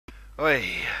Oi.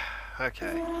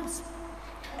 Okay.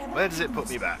 Where does it put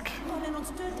me back?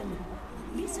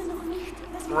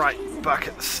 Right, back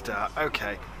at the start.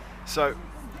 Okay. So,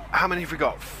 how many have we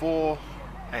got? 4,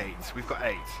 8. We've got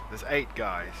 8. There's 8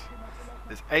 guys.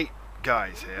 There's 8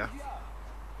 guys here.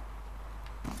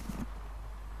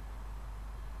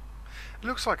 It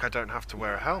looks like I don't have to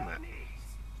wear a helmet.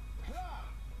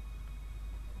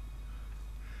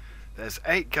 There's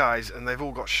 8 guys and they've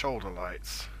all got shoulder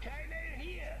lights.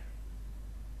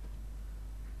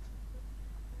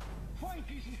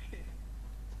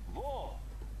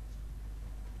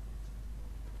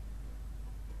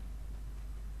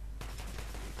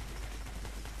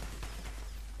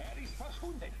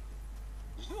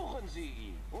 Suchen Sie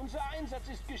ihn. Unser Einsatz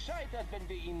ist gescheitert, wenn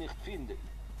wir ihn nicht finden.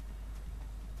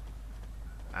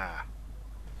 Ah.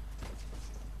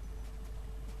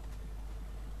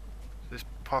 This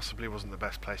possibly wasn't the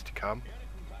best place to come.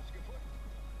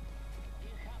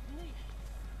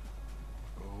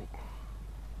 Oh.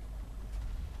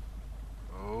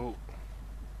 Oh.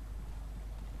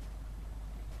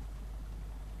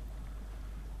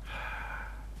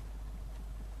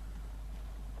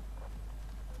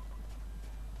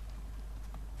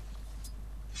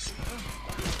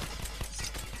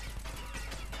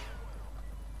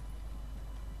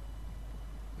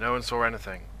 No one saw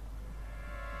anything.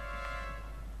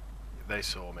 They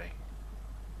saw me.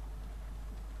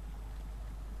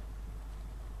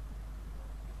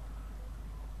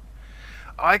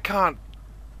 I can't...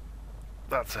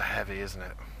 That's a heavy, isn't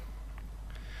it?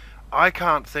 I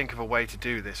can't think of a way to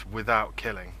do this without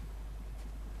killing.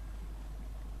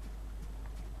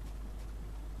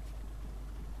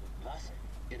 Was?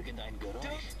 Irgendein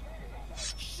Geräusch?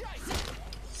 Scheiße!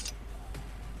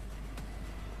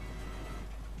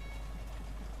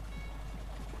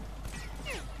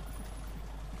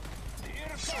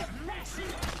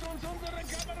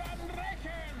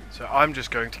 So I'm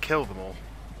just going to kill them all.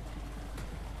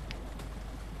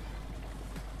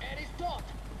 Ist dort!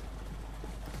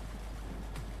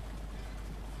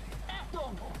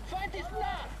 Achtung! Feind ist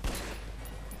nah!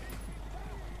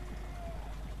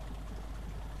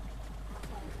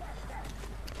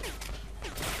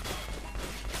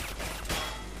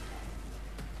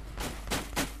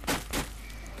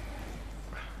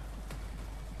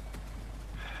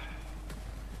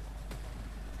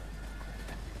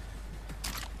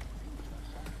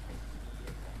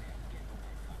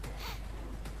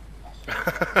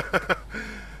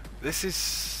 This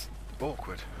is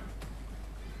awkward.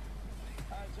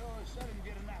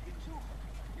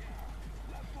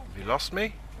 Have you lost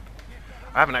me?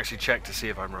 I haven't actually checked to see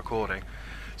if I'm recording.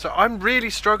 So I'm really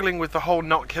struggling with the whole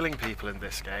not killing people in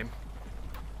this game.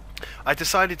 I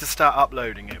decided to start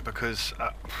uploading it because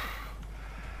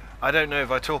I don't know if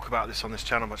I talk about this on this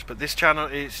channel much, but this channel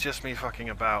is just me fucking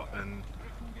about, and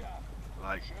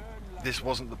like, this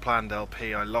wasn't the planned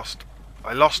LP. I lost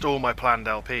all my planned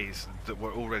LPs that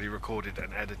were already recorded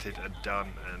and edited and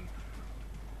done, and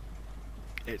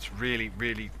it's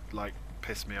really like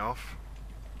pissed me off.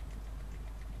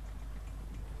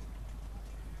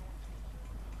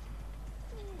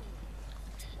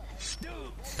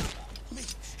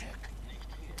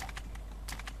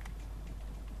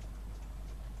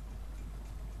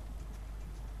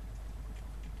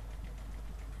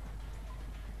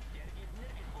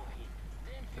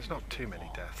 There's not too many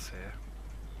deaths here.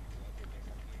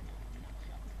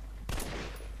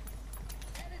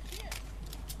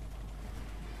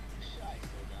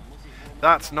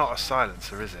 That's not a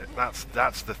silencer, is it?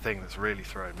 That's the thing that's really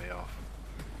thrown me off.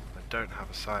 I don't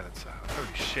have a silencer. Holy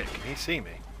shit, can he see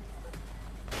me?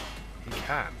 He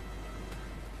can.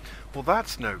 Well,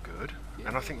 that's no good.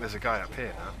 And I think there's a guy up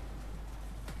here now.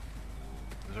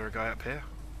 Is there a guy up here?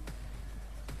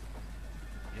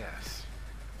 Yes.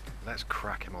 Let's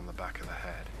crack him on the back of the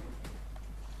head.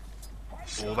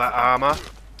 All that armor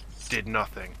did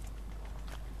nothing.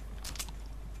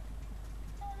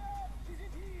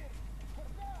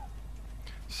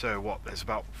 So what, there's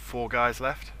about 4 guys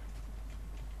left?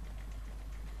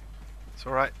 It's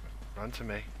alright, run to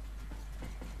me.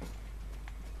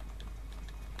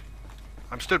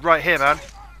 I'm stood right here, man.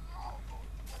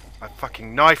 I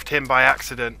fucking knifed him by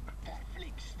accident.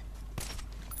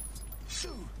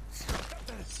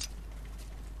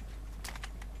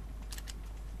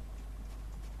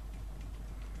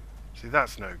 See,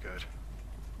 that's no good.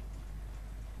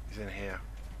 He's in here.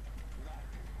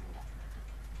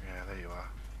 Yeah, there you are.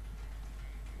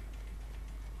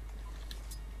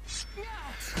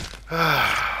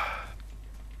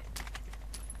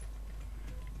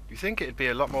 You think it'd be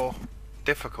a lot more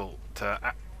difficult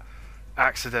to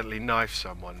accidentally knife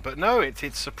someone, but no,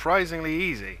 it's surprisingly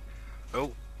easy.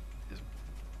 Oh, there's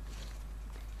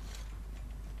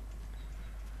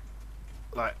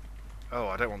Oh,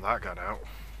 I don't want that gun out.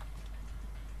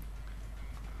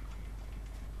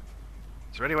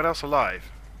 Is there anyone else alive?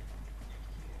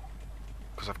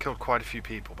 Because I've killed quite a few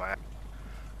people by it.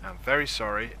 I'm very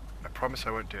sorry. I promise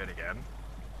I won't do it again.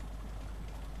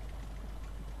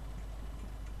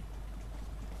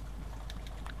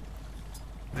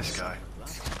 This guy.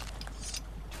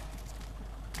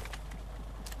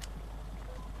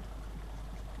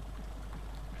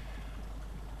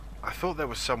 I thought there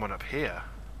was someone up here.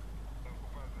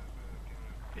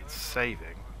 It's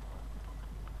saving.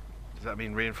 Does that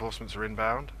mean reinforcements are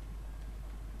inbound?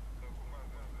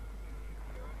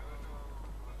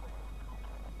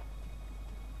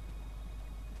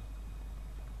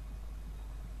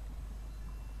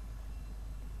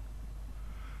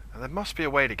 And there must be a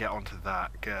way to get onto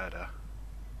that girder.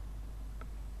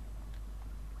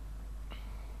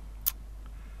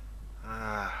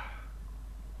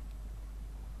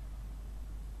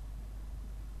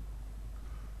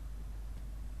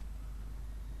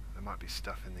 There might be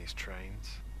stuff in these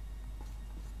trains.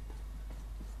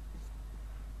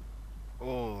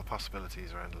 All the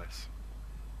possibilities are endless.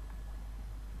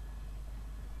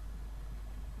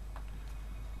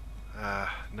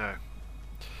 No.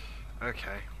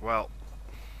 Okay, well.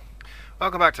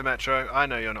 Welcome back to Metro. I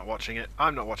know you're not watching it.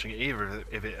 I'm not watching it either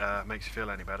if it makes you feel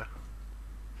any better.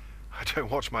 I don't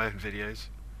watch my own videos.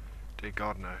 Dear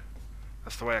God, no.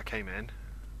 That's the way I came in.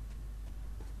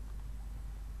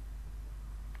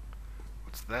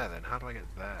 What's there then? How do I get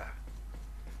there?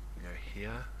 I go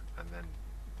here and then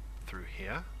through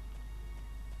here.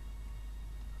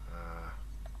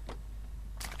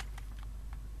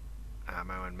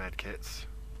 Ammo and medkits.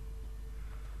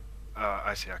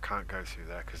 I see, I can't go through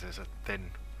there because there's a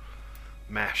thin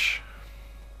mesh.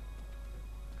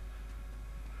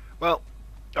 Well,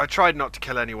 I tried not to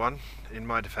kill anyone, in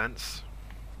my defense.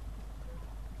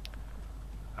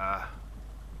 Man,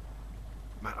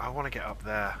 I want to get up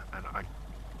there, and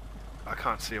I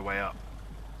can't see a way up.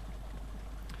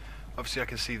 Obviously I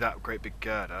can see that great big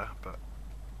girder, but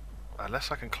unless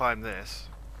I can climb this...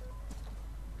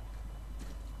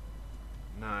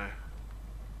 No.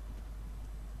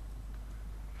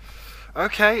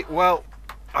 Okay, well,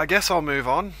 I guess I'll move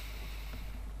on.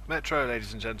 Metro,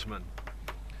 ladies and gentlemen.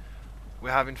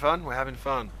 We're having fun, we're having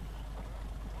fun.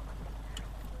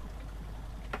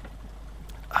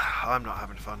 I'm not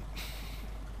having fun.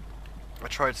 I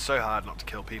tried so hard not to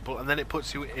kill people, and then it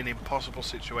puts you in impossible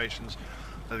situations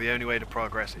where the only way to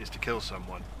progress is to kill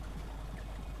someone.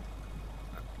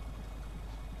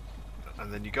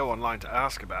 And then you go online to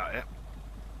ask about it,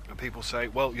 and people say,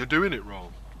 well, you're doing it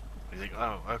wrong. And you think,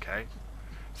 oh, okay.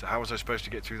 So how was I supposed to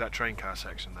get through that train car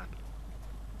section then?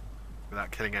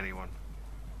 Without killing anyone?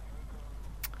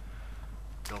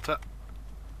 Filter.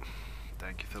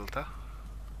 Thank you, Filter.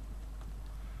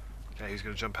 Okay, who's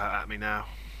going to jump out at me now?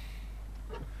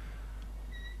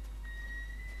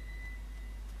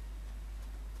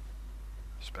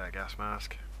 Spare gas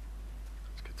mask.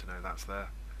 It's good to know that's there.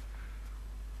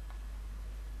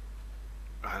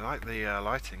 I like the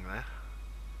lighting there.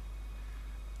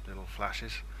 Little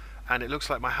flashes. And it looks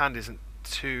like my hand isn't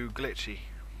too glitchy.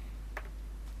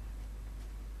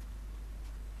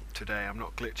 Today I'm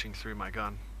not glitching through my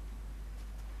gun.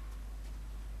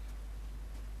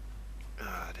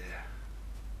 Ah, dear.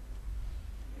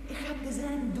 Ich hab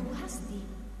gesehen, du hast die.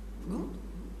 Gut.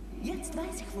 Jetzt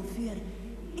weiß ich wofür.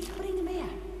 Ich bringe mehr.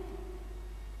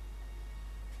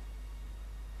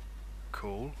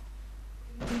 Cool.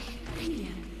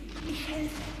 Ich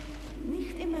helfe.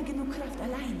 Nicht immer genug Kraft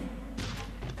alleine.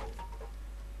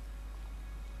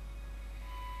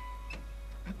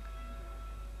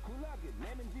 Kollegen,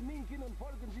 nehmen Sie Minken und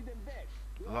folgen Sie dem Weg.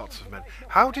 Lots of men.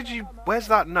 How did you... Where's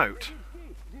that note?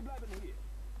 Sie bleiben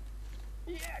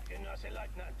hier. Ja, Genosse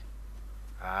Leutnant.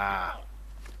 Ah.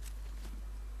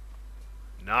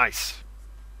 Nice.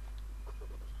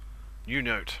 New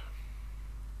note.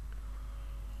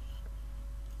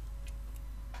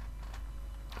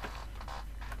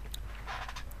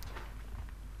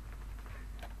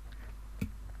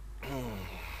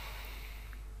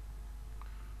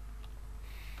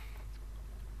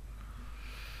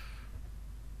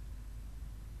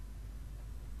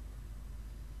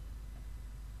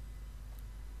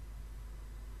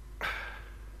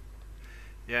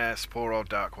 Yes, poor old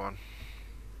Dark One.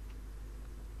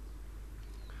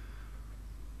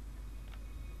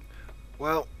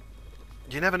 Well,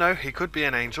 you never know, he could be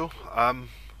an angel.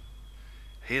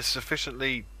 He is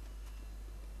sufficiently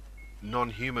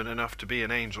non-human enough to be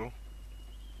an angel.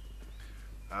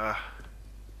 Oh,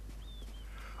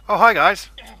 hi guys.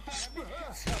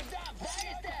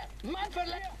 Mann,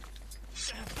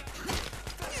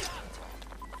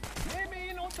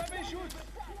 Unter Beschuss!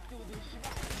 Du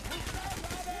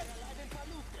Schwein!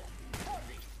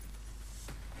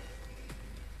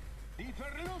 Die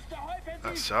Verluste häufen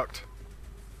That sich! sucked.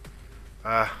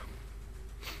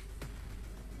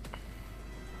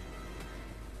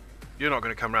 You're not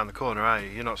going to come around the corner, are you?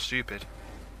 You're not stupid.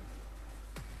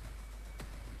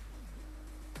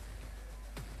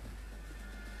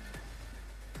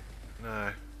 No.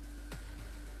 You're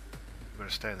going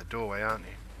to stay in the doorway, aren't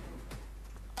you?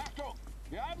 Achtung!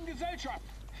 Wir haben Gesellschaft!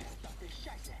 Verdammte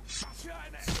Scheiße! Was für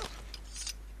eine...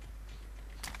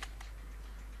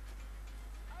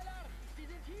 Alarm! Sie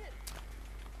sind hier!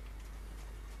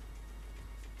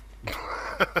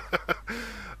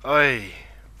 Oi.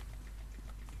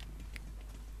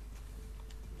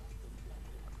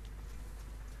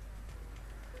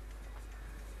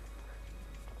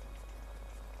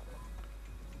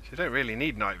 You don't really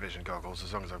need night vision goggles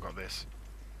as long as I've got this.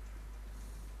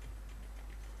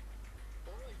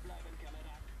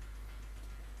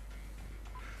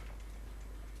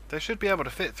 They should be able to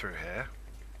fit through here.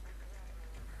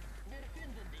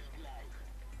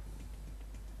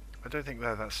 I don't think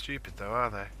they're that stupid though, are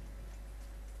they?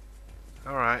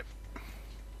 Alright.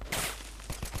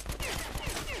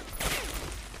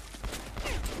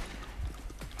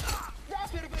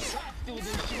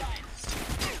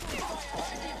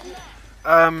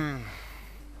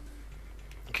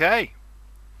 Okay.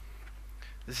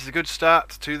 This is a good start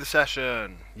to the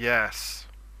session. Yes.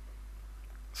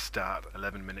 Start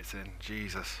 11 minutes in.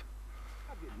 Jesus.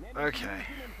 Okay.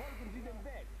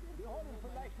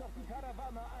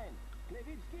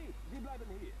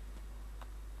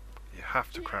 You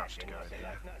have to crouch to go in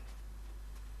here.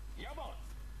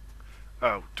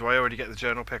 Oh, do I already get the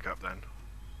journal pickup then?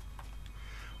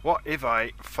 What if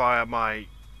I fire my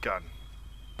gun?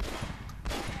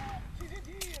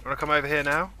 Wanna come over here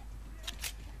now?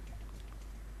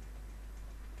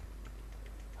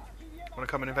 Wanna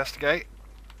come and investigate?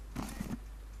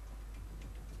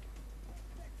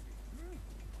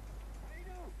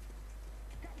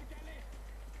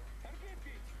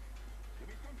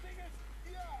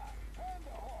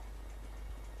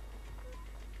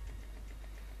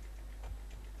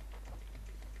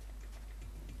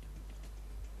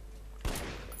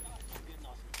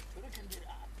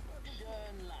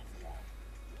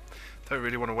 Don't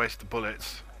really want to waste the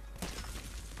bullets.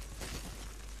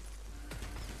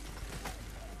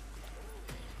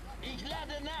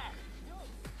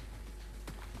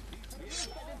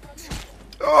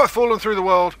 Oh, I've fallen through the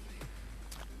world.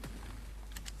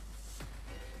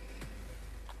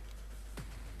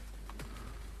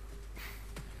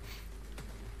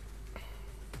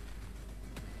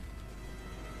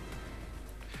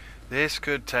 This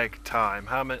could take time.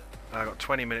 How many? I got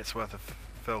 20 minutes worth of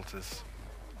filters.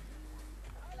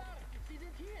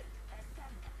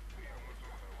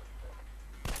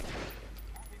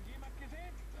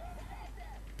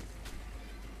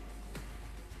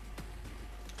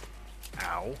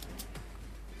 Ow.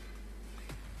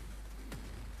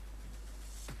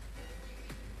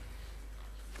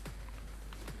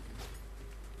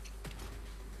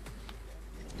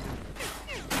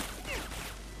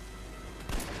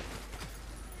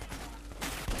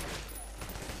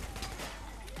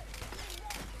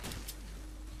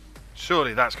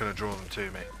 Surely that's going to draw them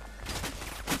to me.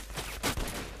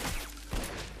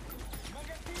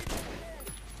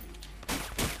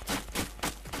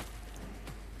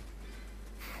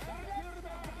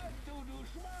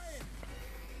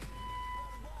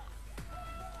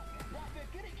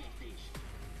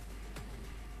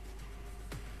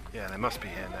 Yeah, they must be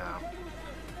here now.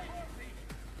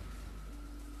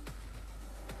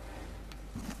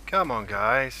 Come on,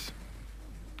 guys.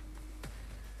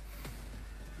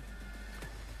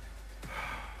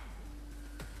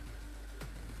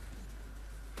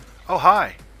 Oh,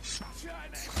 hi. We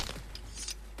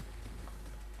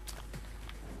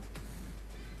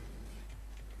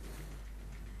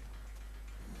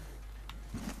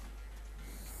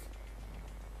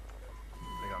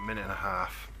got a minute and a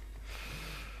half.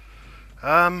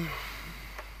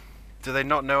 Do they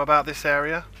not know about this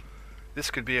area? This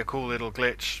could be a cool little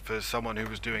glitch for someone who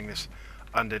was doing this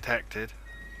undetected.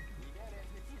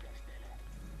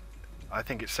 I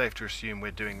think it's safe to assume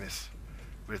we're doing this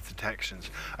with detections.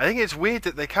 I think it's weird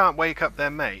that they can't wake up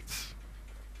their mates.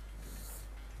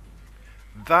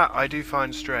 That I do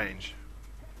find strange.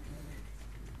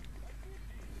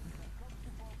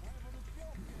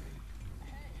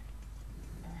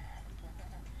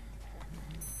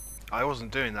 I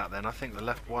wasn't doing that then. I think the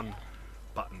left one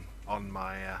button on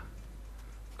my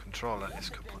controller is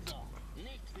kaput.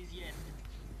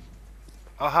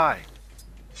 Oh, hi.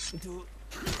 Du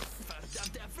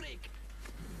verdammter Freak!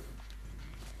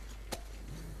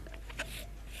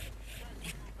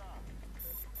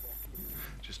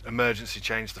 just emergency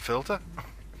change the filter.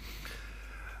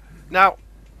 Now,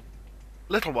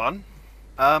 little one,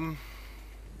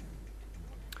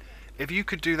 if you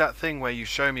could do that thing where you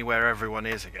show me where everyone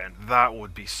is again, that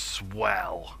would be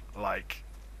swell. Like,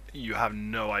 you have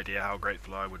no idea how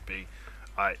grateful I would be.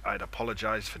 I'd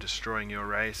apologize for destroying your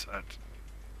race. Because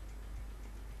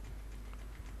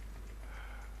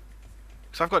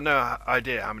I've got no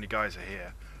idea how many guys are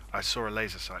here. I saw a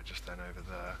laser sight just then over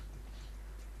there.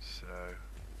 So,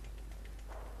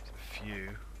 there's a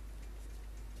few.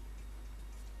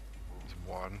 There's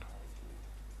one.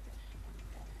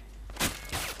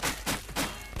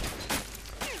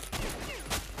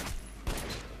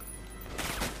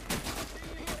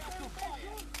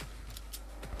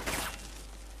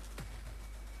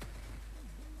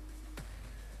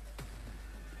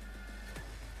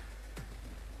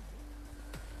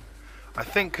 I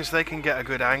think because they can get a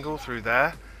good angle through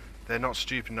there, they're not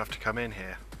stupid enough to come in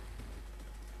here.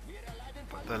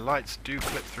 But the lights do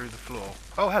clip through the floor.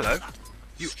 Oh, hello.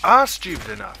 You are stupid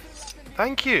enough.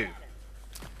 Thank you.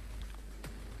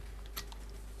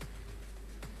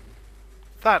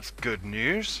 That's good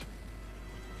news.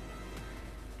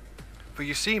 For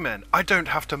you see, men, I don't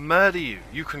have to murder you.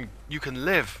 You can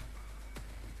live.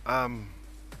 I'm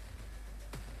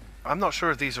not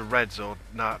sure if these are Reds or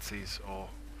Nazis or...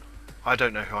 I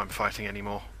don't know who I'm fighting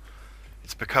anymore.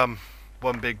 It's become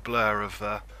one big blur of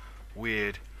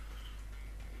weird.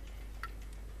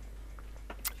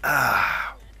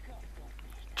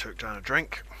 Took down a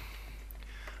drink.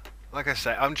 Like I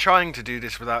say, I'm trying to do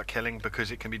this without killing because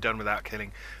it can be done without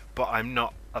killing, but I'm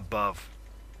not above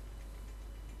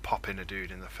popping a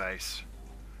dude in the face,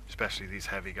 especially these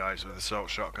heavy guys with assault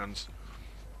shotguns.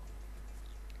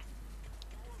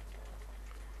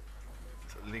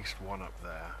 There's at least one up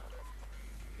there.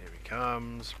 Here he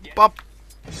comes. Bob!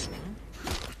 The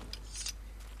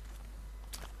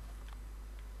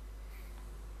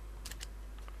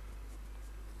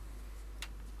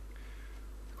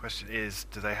question is,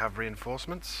 do they have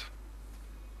reinforcements?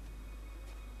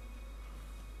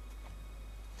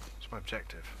 What's my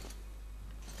objective?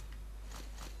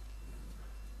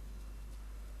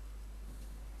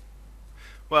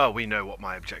 Well, we know what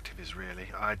my objective is really.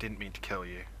 I didn't mean to kill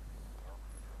you.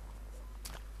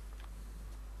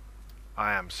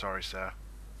 I am sorry, sir.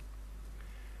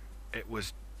 It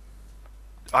was...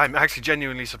 I'm actually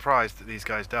genuinely surprised that these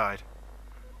guys died.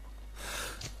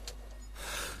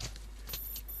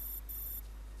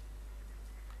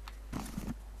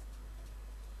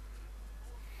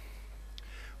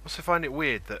 Also find it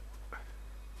weird that...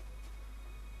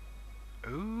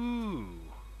 Ooh...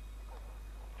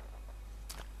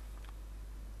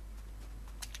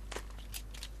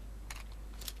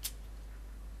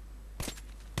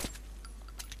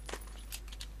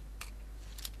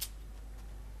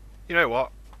 You know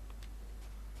what?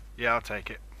 Yeah, I'll take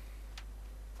it.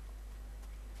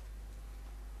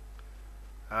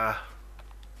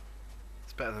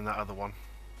 It's better than that other one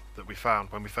that we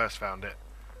found when we first found it.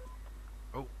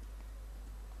 Oh.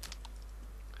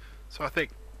 So I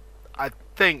think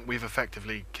we've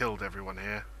effectively killed everyone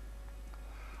here.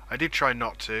 I did try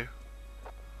not to.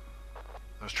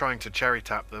 I was trying to cherry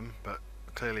tap them, but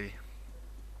clearly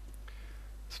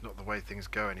it's not the way things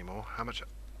go anymore. How much...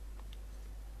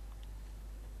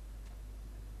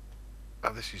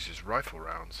 Oh, this uses rifle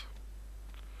rounds.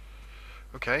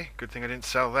 Okay, good thing I didn't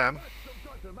sell them.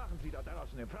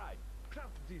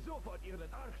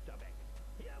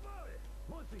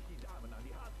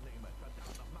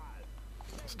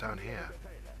 What's down here?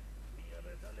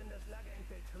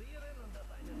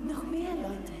 Noch mehr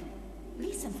Leute.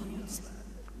 Wissen von uns.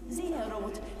 Sehr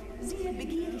rot. Sehr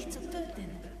begierig zu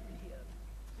töten.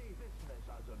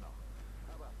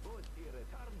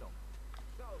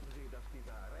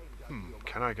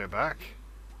 Can I go back?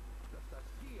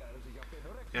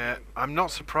 Yeah, I'm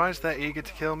not surprised they're eager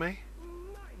to kill me.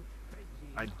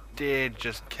 I did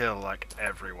just kill, like,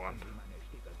 everyone.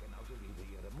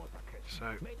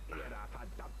 So...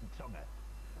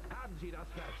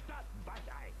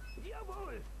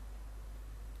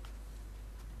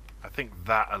 I think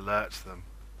that alerts them.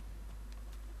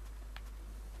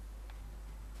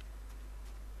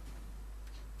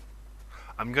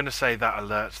 I'm gonna say that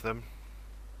alerts them.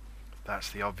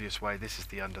 That's the obvious way. This is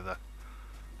the under the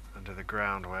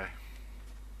ground way.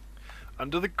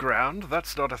 Under the ground?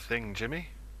 That's not a thing, Jimmy.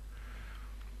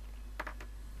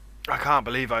 I can't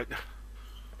believe I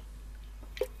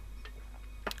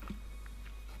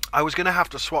was going to have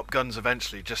to swap guns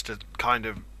eventually just to kind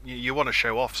of... You want to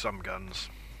show off some guns.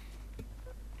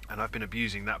 And I've been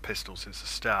abusing that pistol since the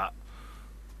start.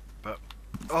 But,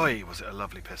 oi, was it a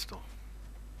lovely pistol.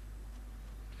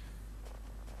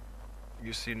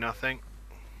 You see nothing.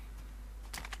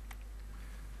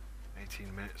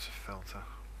 18 minutes of filter.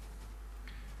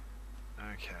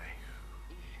 Okay.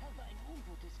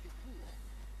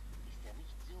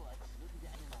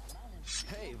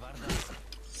 Hey, war das?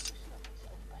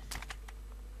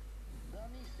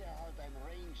 Dann ist er halt ein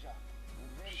Ranger.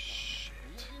 Und wenn schon.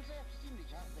 Wir sind selbst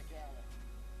ziemlich harte Kerle.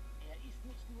 Er ist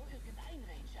nicht nur irgendein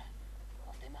Ranger.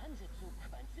 Auf dem Hansezug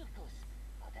beim Zirkus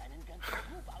hat er einen ganzen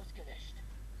Club ausgelöscht.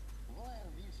 Woher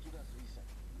willst du das wissen?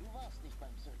 Du warst nicht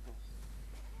beim Zirkus.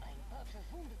 Ein paar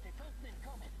verwundete Toten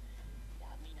entkommen. Wir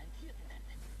haben ihn ein Tier genannt.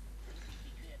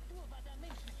 Die Kreatur war der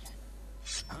menschliche.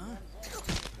 Man sollte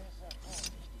besser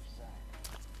vorsichtig sein.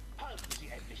 Halten Sie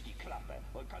endlich die Klappe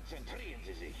und konzentrieren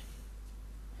Sie sich.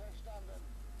 Verstanden.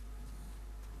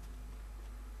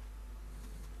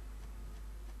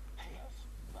 Hey,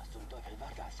 was zum Teufel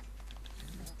war das?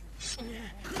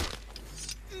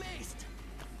 Mist!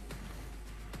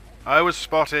 I was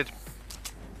spotted.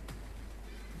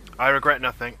 I regret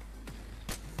nothing.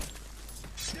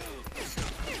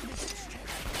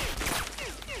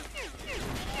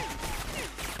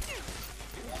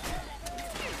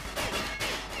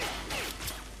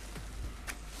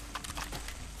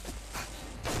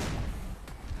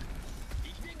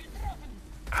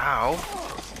 Ow.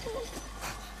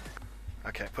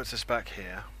 Okay, puts us back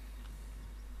here.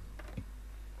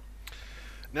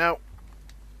 Now,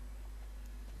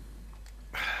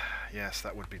 yes,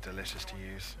 that would be delicious to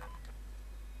use.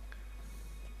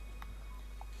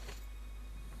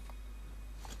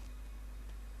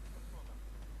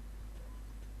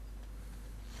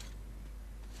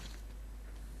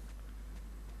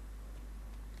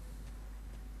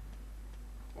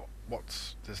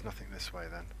 There's nothing this way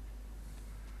then.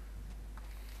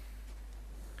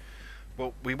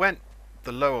 Well, we went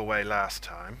the lower way last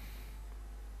time.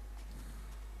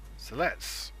 So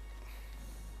let's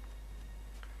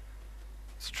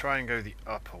try and go the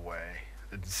upper way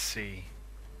and see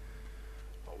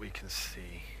what we can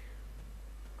see.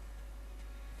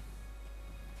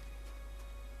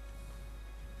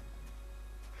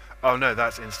 Oh no,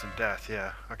 that's instant death,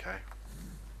 yeah, okay.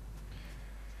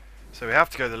 So we have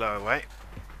to go the lower way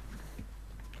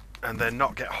and then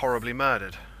not get horribly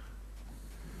murdered.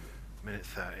 Minute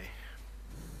 30.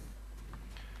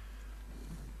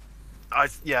 I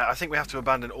think we have to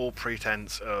abandon all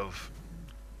pretense of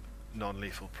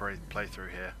non-lethal playthrough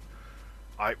here.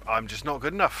 I'm just not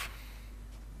good enough.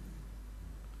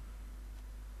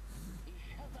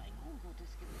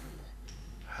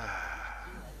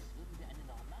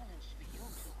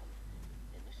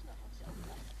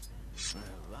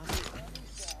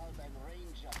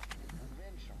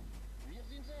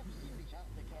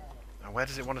 Now where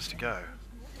does it want us to go?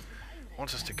 It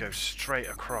wants us to go straight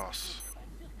across.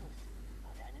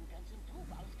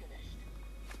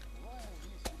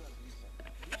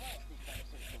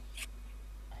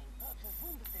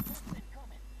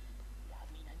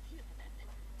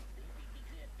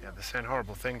 Yeah, they're saying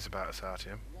horrible things about us,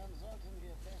 Artyom.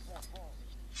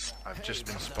 I've just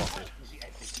been spotted.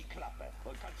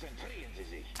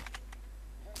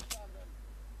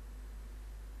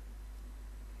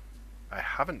 I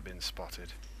haven't been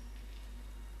spotted.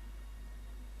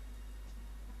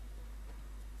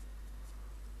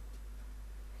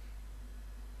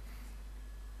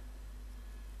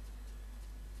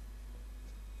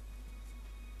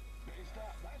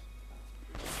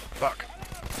 Fuck.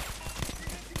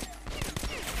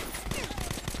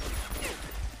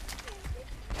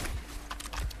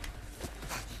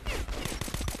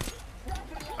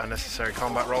 Unnecessary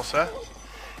combat roll, sir.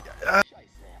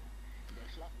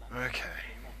 Okay.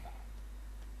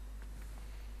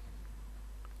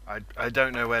 I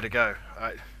don't know where to go.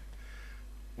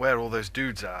 Where all those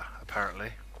dudes are,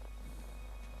 apparently.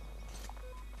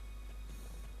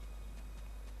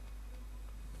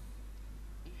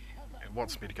 It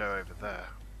wants me to go over there.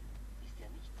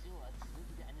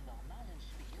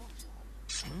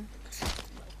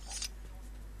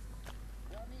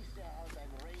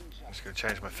 I'm just going to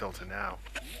change my filter now.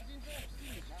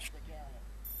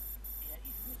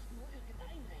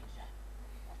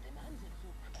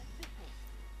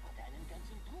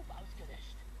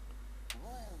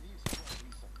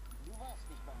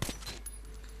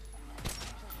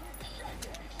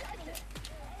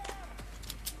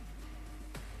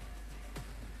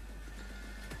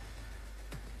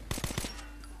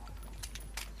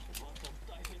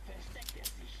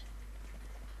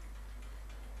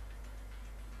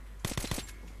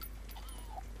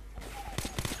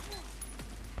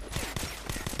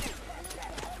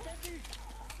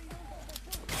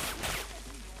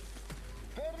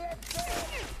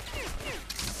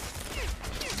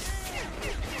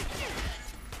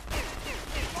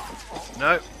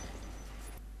 No. Ich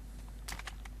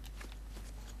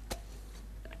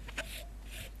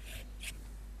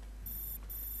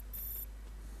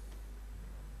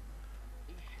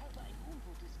habe ein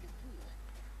ungutes Gefühl.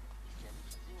 Ist ja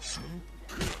nicht so, als würden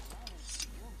wir eine normale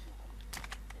Spion führen.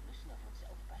 Wir müssen auf uns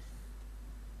aufpassen.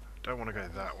 Don't want to go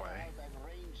that way. Beim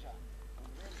Ranger.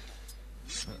 Und Ranger.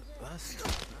 Was? Er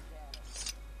ist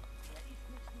nicht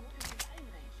nur irgendein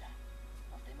Ranger.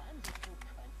 Auf dem Hansezug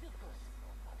beim Zirkus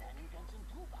hat er einen ganzen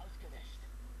Trupp ausgelöscht.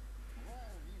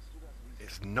 Well, willst du das wissen?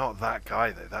 It's not that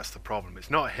guy though, that's the problem. It's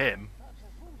not him.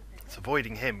 It's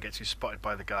avoiding him gets you spotted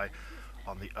by the guy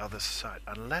on the other side.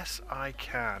 Unless I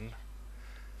can...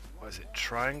 What is it?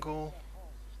 Triangle?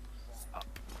 Up.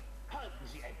 Halten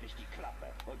Sie endlich die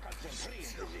Klappe und konzentrieren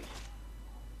Sie sich.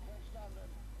 Verstanden.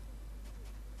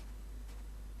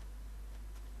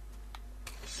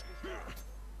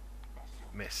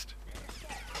 Missed.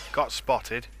 Got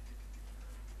spotted.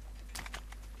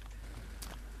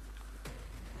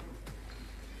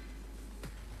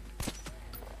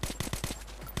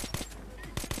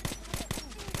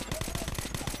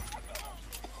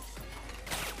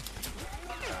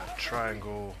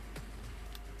 Triangle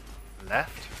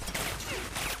left.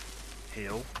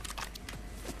 Heal.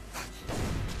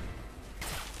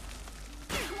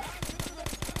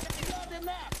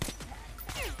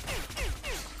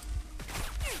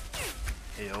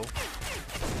 Heal.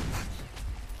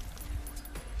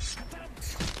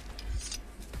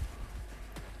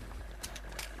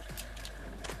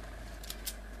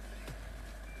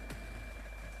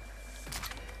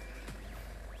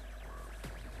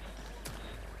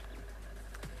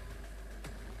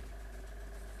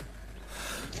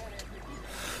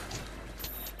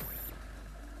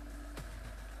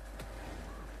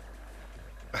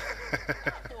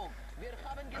 Achtung, wir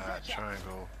haben Gesellschaft.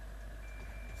 Triangle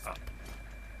up.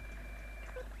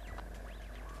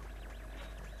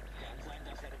 Kann sein,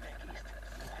 dass weg ist.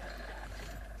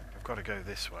 I've got to go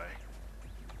this way.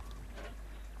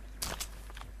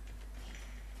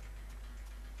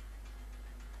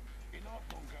 In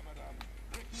Ordnung, Kameraden.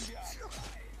 Rücken wir ab.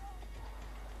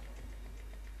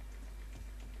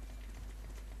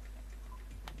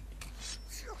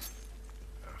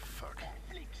 Oh fuck.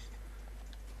 Fliegst.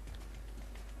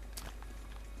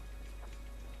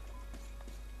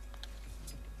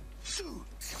 Du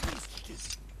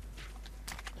Miststück.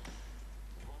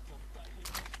 Wo zum Teufel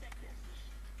versteckt er sich?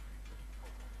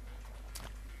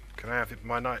 Can I have it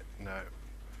my night? No.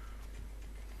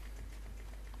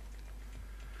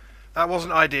 That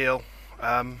wasn't ideal.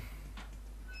 Let's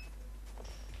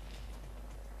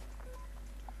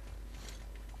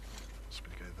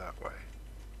go that way.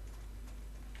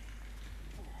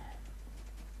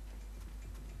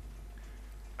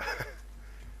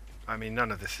 I mean,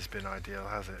 none of this has been ideal,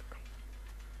 has it?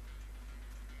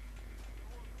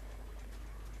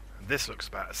 And this looks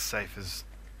about as safe as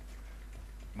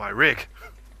my rig.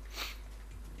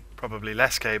 Probably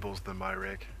less cables than my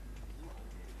rig.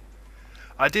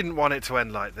 I didn't want it to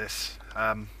end like this.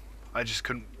 I just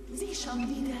couldn't... Sie schon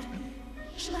wieder.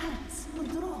 Schwarz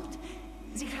und rot.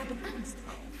 Sie haben Angst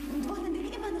und wollen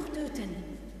dich immer noch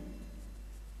töten.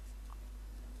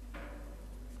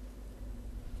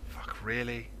 Fuck,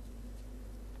 really?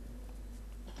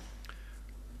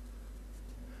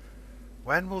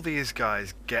 When will these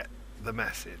guys get the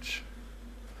message?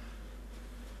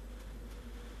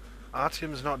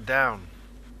 Artyom's not down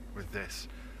with this.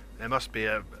 There must be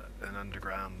an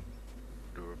underground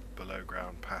or below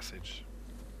ground passage.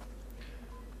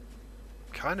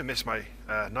 Kind of miss my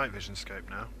night vision scope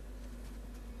now.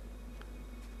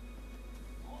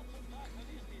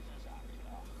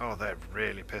 Oh, they're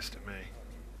really pissed at me.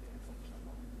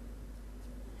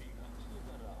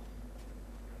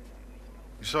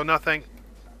 You saw nothing?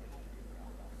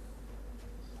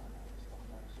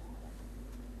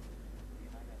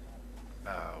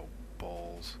 Oh,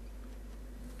 balls.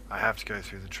 I have to go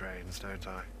through the trains, don't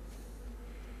I?